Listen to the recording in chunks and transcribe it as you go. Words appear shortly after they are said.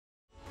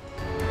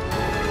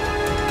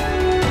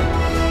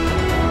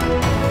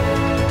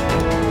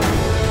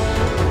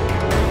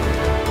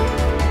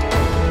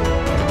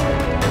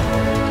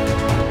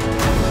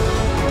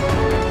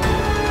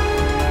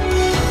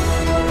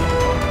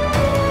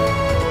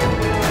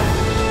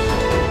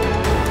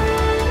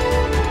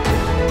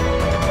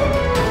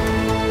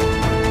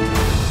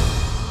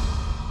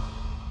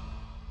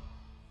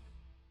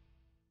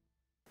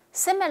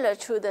Similar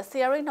to the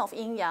theory of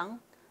yin-yang,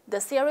 the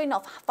theory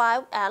of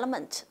 5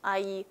 elements,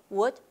 i.e.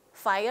 wood,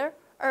 fire,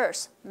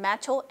 earth,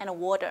 metal, and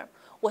water,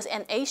 was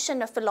an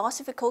ancient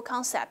philosophical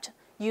concept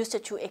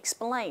used to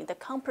explain the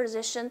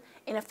composition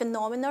and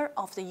phenomena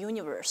of the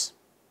universe.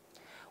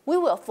 We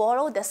will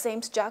follow the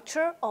same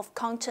structure of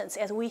contents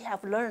as we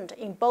have learned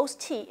in both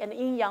T and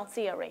yin-yang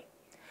theory.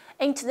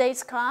 In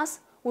today's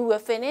class, we will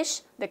finish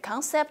the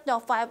concept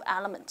of 5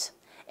 elements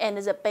and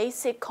the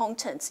basic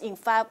contents in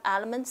 5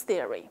 elements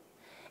theory.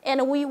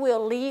 And we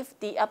will leave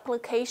the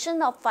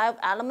application of 5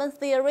 element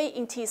theory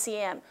in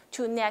TCM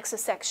to next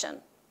section.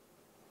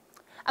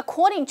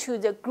 According to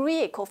the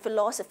Greek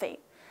philosophy,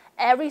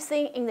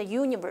 everything in the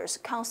universe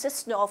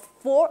consists of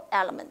 4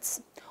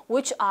 elements,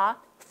 which are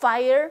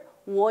fire,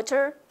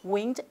 water,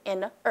 wind,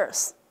 and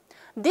earth.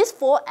 These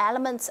 4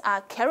 elements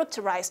are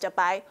characterized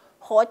by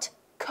hot,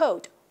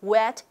 cold,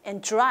 wet,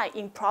 and dry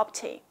in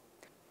property.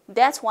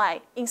 That's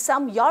why in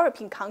some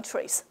European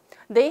countries,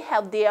 they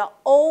have their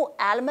own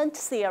element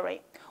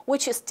theory,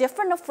 which is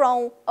different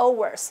from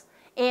ours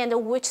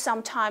and which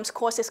sometimes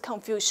causes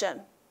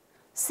confusion.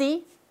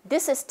 See,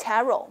 this is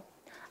tarot,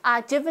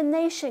 a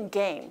divination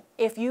game.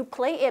 If you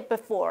play it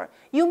before,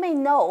 you may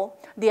know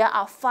there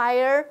are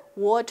fire,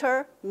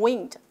 water,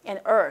 wind,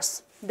 and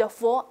earth, the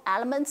 4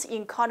 elements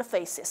in card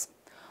faces.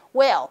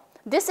 Well,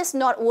 this is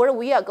not what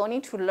we are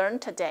going to learn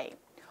today.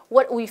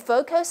 What we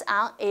focus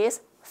on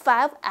is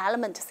 5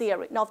 element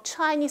theory of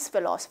Chinese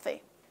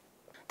philosophy.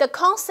 The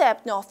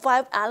concept of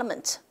 5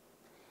 elements,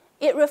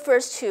 it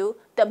refers to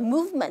the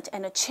movement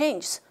and the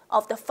change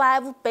of the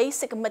 5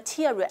 basic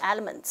material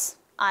elements,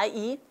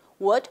 i.e.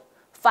 wood,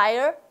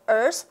 fire,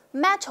 earth,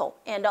 metal,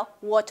 and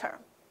water.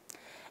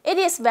 It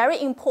is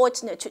very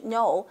important to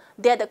know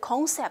that the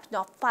concept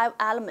of 5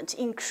 elements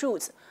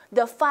includes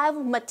the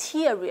 5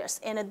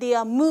 materials and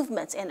their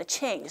movements and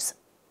changes.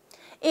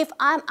 If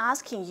I'm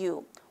asking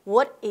you,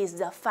 what is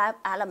the 5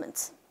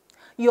 elements?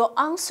 Your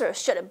answer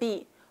should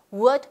be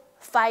wood,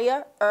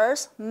 fire,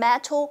 earth,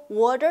 metal,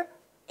 water,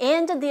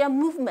 and their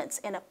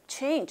movements and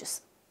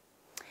changes.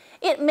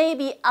 It may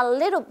be a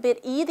little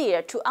bit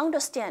easier to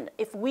understand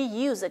if we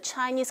use the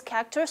Chinese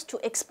characters to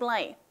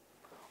explain.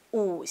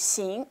 五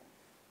行.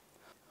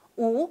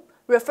 五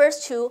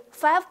refers to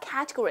 5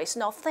 categories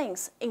of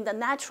things in the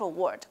natural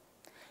world.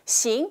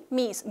 行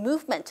means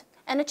movement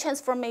and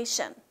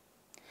transformation.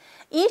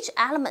 Each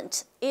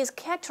element is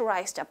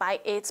characterized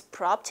by its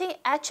property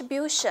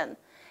attribution,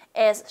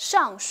 as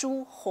上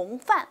书弘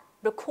范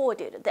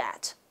recorded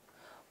that.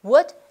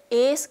 Wood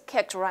is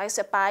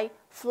characterized by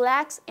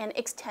flex and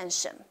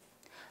extension.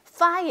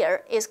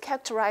 Fire is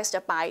characterized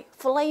by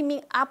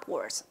flaming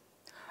upwards.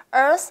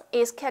 Earth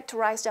is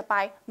characterized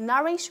by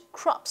nourished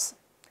crops.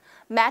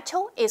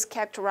 Metal is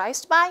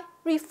characterized by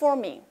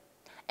reforming.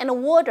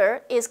 And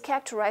water is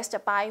characterized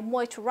by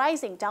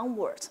moisturizing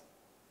downwards.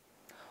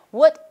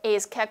 Wood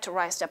is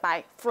characterized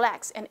by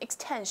flex and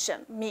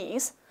extension,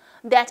 means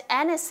that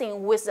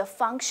anything with the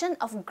function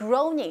of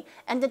growing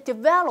and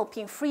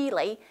developing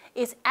freely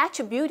is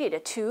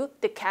attributed to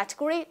the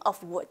category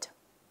of wood.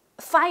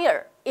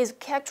 Fire is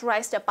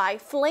characterized by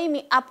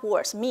flaming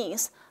upwards,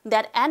 means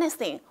that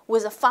anything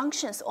with the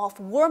functions of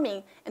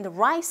warming and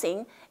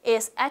rising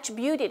is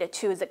attributed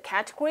to the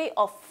category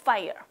of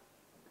fire.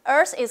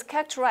 Earth is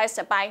characterized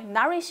by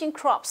nourishing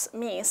crops,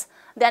 means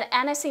that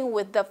anything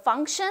with the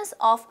functions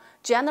of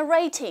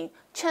generating,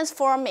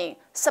 transforming,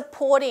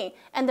 supporting,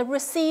 and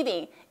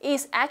receiving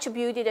is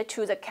attributed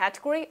to the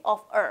category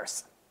of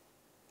earth.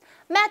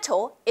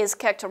 Metal is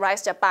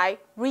characterized by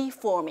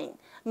reforming,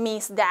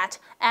 means that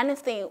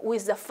anything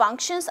with the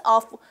functions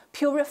of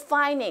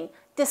purifying,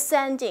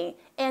 descending,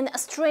 and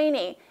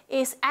straining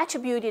is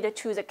attributed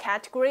to the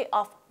category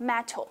of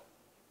metal.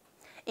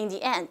 In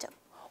the end,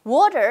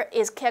 water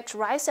is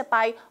characterized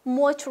by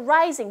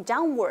moisturizing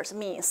downwards,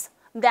 means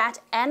that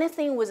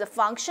anything with the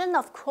function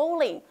of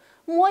cooling,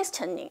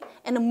 moistening,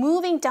 and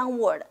moving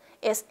downward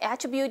is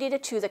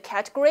attributed to the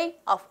category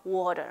of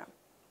water.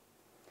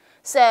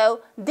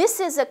 So this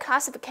is a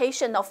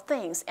classification of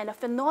things and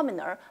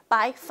phenomena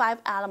by 5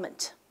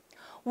 elements.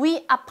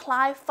 We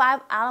apply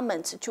 5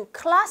 elements to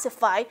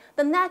classify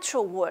the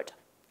natural world.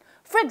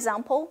 For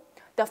example,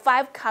 the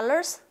 5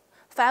 colors,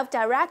 5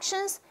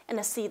 directions, and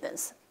the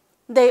seasons.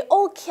 They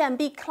all can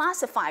be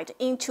classified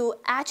into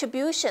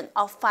attribution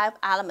of 5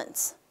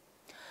 elements.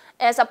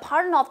 As a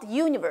part of the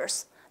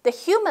universe, the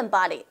human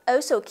body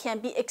also can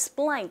be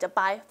explained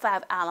by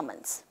 5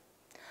 elements.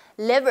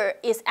 Liver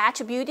is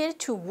attributed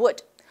to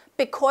wood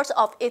because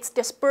of its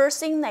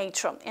dispersing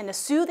nature and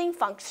soothing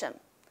function.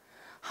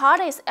 Heart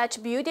is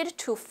attributed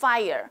to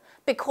fire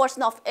because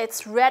of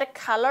its red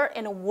color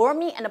and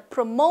warming and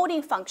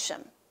promoting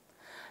function.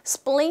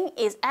 Spleen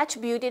is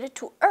attributed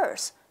to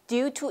earth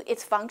due to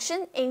its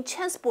function in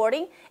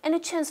transporting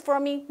and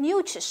transforming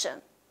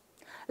nutrition.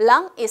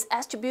 Lung is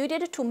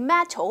attributed to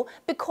metal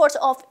because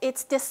of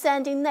its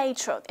descending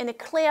nature and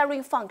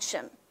clearing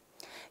function.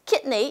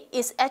 Kidney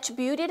is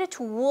attributed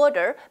to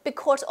water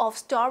because of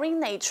storing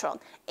nature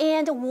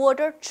and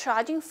water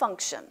charging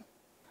function.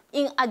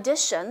 In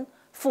addition,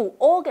 food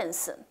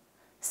organs,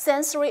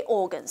 sensory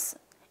organs,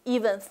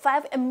 even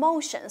 5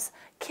 emotions,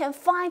 can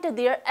find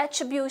their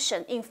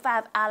attribution in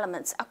 5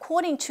 elements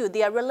according to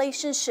their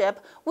relationship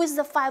with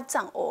the 5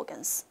 zang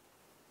organs.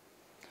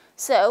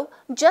 So,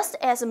 just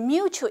as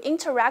mutual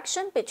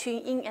interaction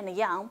between yin and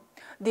yang,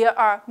 there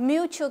are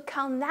mutual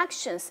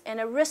connections and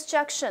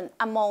restriction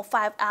among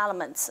 5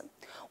 elements,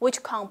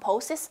 which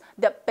composes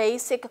the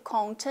basic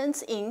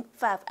contents in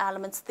 5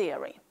 elements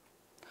theory.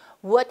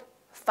 Wood,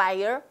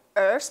 fire,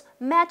 earth,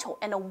 metal,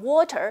 and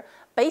water,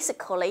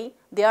 basically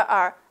there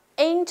are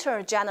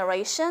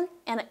intergeneration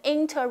and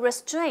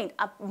interrestraint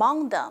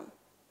among them.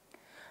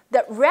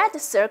 The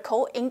red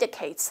circle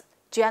indicates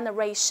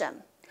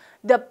generation.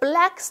 The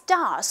black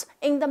stars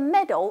in the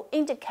middle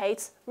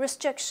indicates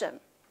restriction.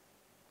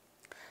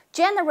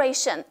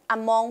 Generation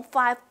among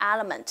 5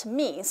 elements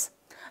means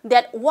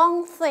that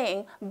one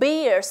thing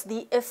bears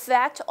the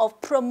effect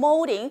of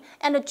promoting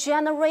and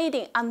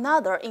generating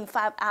another in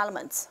 5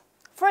 elements.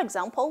 For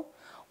example,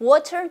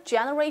 water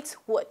generates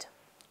wood,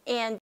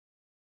 and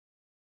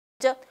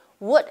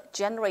wood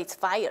generates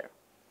fire.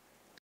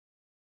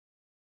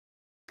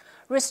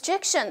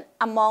 Restriction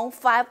among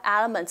 5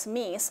 elements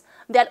means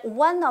that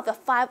one of the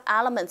 5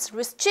 elements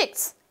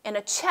restricts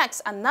and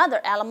checks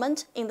another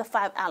element in the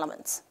 5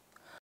 elements.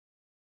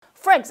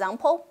 For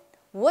example,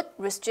 wood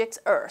restricts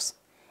earth.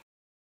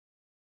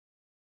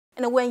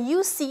 And when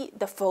you see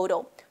the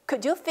photo,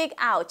 could you figure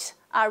out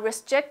a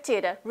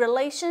restricted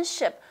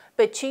relationship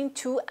between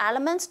 2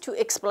 elements to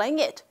explain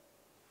it?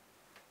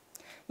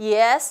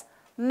 Yes,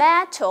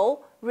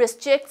 metal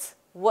restricts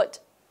wood.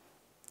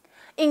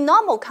 In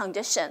normal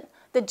condition,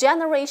 the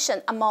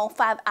generation among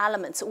 5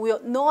 elements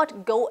will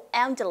not go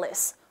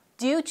endless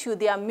due to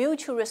their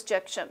mutual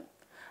restriction.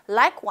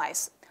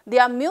 Likewise,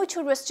 their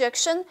mutual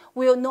restriction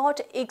will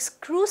not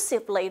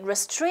exclusively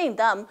restrain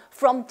them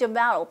from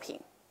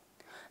developing.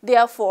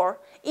 Therefore,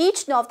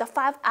 each of the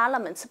 5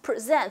 elements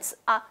presents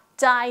a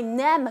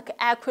dynamic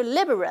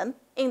equilibrium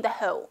in the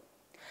whole,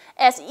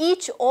 as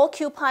each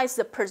occupies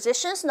the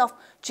positions of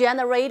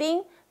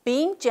generating,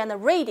 being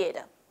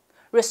generated,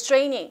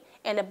 restraining,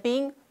 and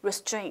being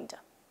restrained.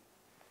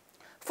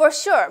 For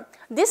sure,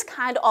 this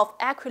kind of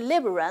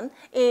equilibrium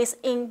is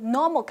in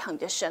normal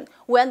condition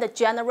when the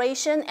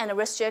generation and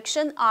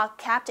restriction are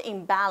kept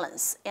in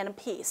balance and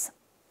peace.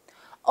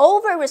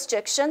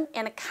 Over-restriction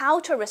and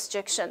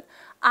counter-restriction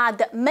are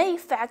the main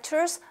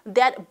factors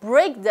that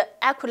break the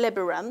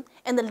equilibrium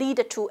and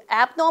lead to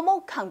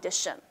abnormal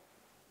condition.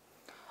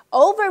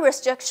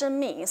 Over-restriction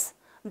means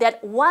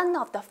that one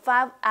of the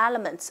 5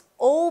 elements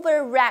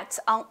overreacts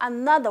on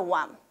another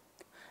one.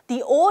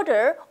 The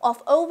order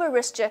of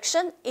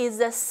over-restriction is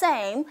the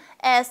same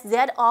as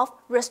that of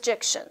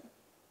restriction.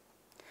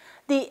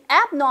 The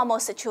abnormal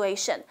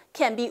situation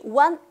can be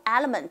one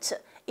element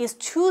is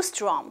too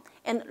strong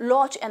and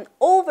lodge an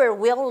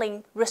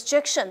overwhelming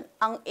restriction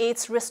on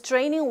its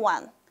restraining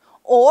one,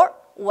 or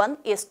one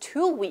is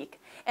too weak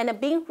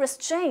and being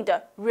restrained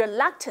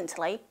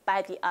reluctantly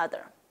by the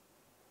other.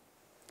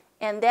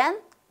 And then,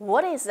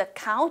 what is the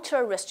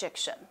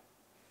counter-restriction?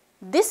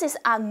 This is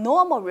a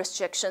normal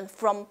restriction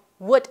from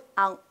wood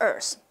on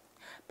earth.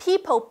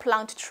 People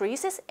plant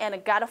trees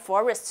and gut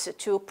forests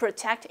to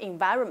protect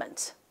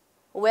environment.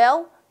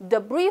 Well,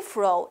 debris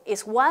flow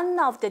is one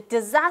of the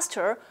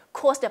disasters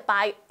caused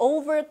by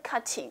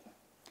overcutting.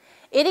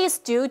 It is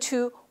due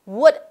to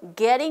wood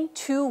getting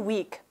too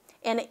weak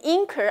and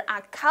incur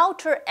a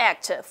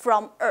counteract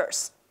from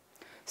earth.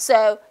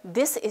 So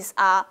this is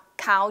a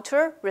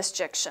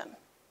counter-restriction.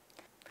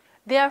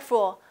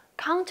 Therefore,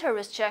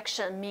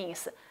 counter-restriction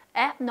means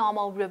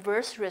abnormal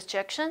reverse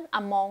restriction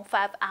among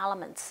 5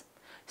 elements.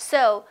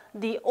 So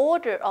the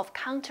order of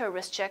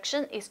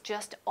counter-restriction is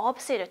just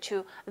opposite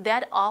to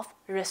that of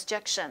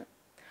restriction.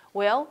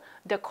 Well,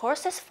 the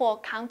causes for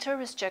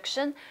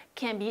counter-restriction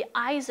can be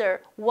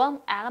either one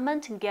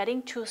element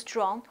getting too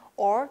strong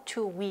or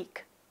too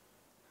weak.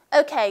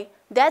 Okay,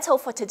 that's all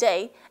for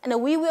today,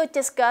 and we will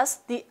discuss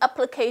the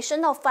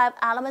application of 5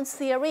 elements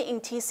theory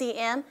in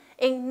TCM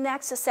in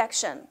next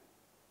section.